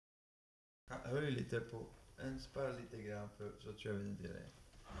Höj lite på, spärr lite grann för, så kör vi den till dig.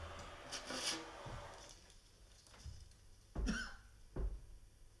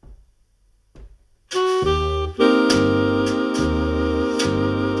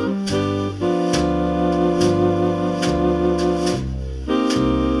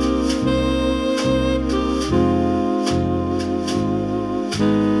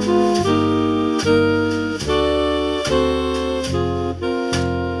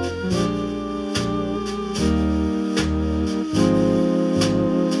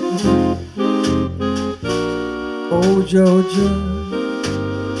 Oh Georgia,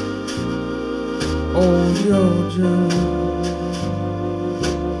 oh Georgia,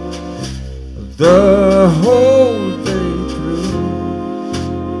 the whole day through,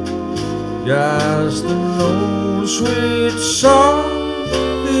 just an old sweet song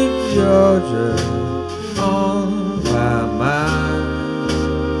in Georgia on my mind.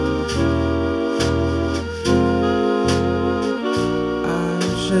 I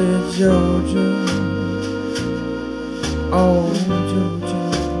said Georgia, oh Georgia,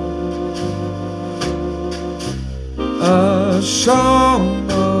 a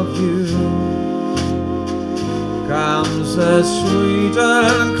song of you comes as sweet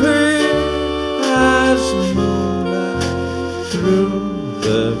and clear as moonlight through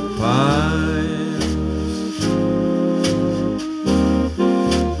the pines.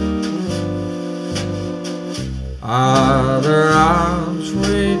 Other arms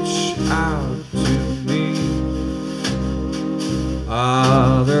reach out to me,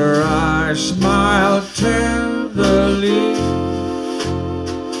 other eyes smile tenderly,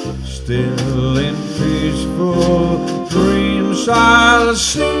 still in peaceful dreams I'll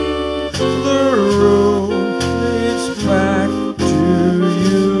see the road leads back to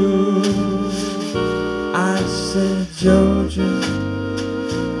you. I said Georgia,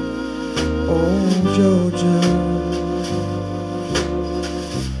 oh Georgia,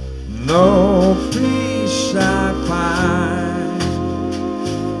 no peace I find,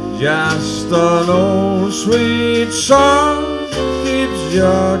 just an old sweet song keeps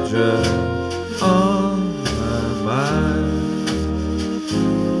Georgia on my mind.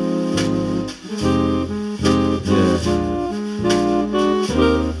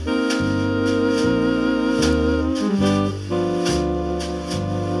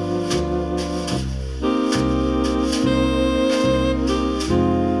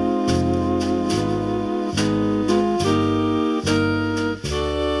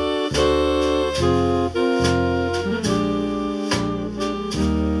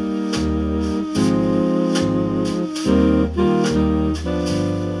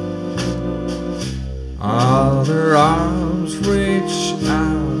 Other arms reach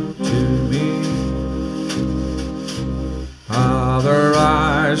out to me, other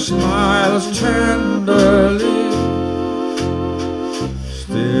eyes smiles tenderly,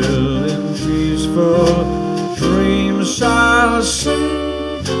 still in peaceful dreams I'll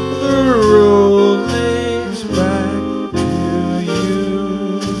see the road leads back to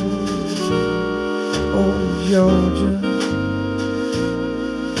you. Oh Georgia,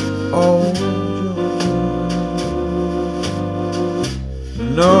 oh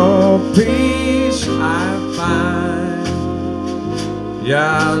no peace I find,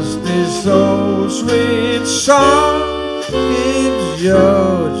 just this old sweet song in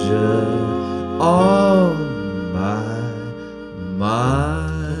Georgia.